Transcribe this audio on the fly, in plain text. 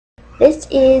This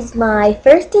is my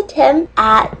first attempt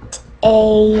at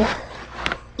a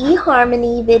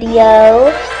eHarmony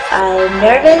video. I'm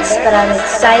nervous, but I'm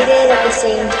excited at the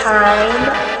same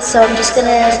time. So I'm just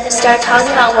gonna start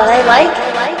talking about what I like.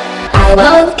 I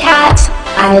love cats.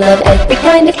 I love every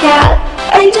kind of cat.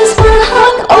 I just wanna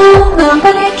hug all of them,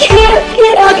 but I can't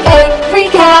get hug every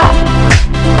cat.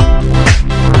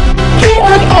 Can't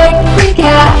hug every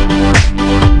cat.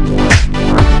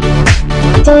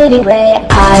 So anyway,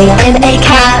 I am a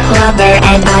cat lover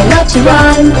and I love to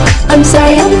run. I'm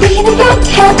sorry, I'm thinking about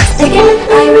cats again.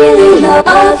 I really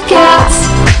love cats.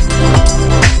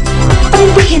 I'm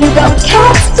thinking about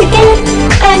cats again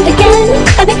and again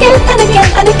and again and again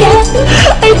and again.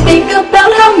 I think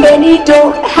about how many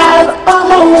don't have a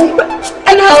home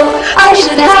and how I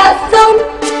should have them.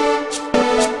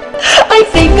 I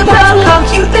think about how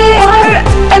cute they are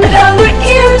and how their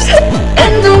ears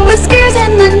and the whiskers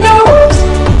and the nose.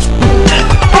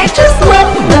 I just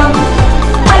love them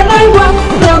and I want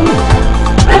them.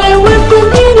 And I want them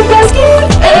in a basket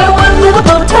and I want little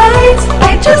bow ties.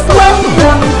 I just love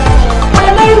them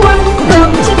and I want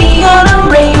them to be on a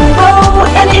rainbow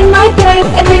and in my bed,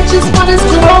 and I just want us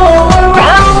to roll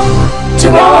around,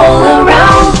 round,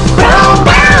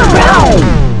 round.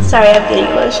 Sorry, I'm getting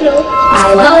emotional.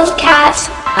 I love cats.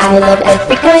 I love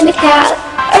every kind of cat.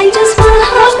 I just wanna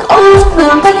hug all of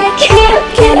them, but I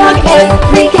can't hug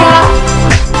every cat.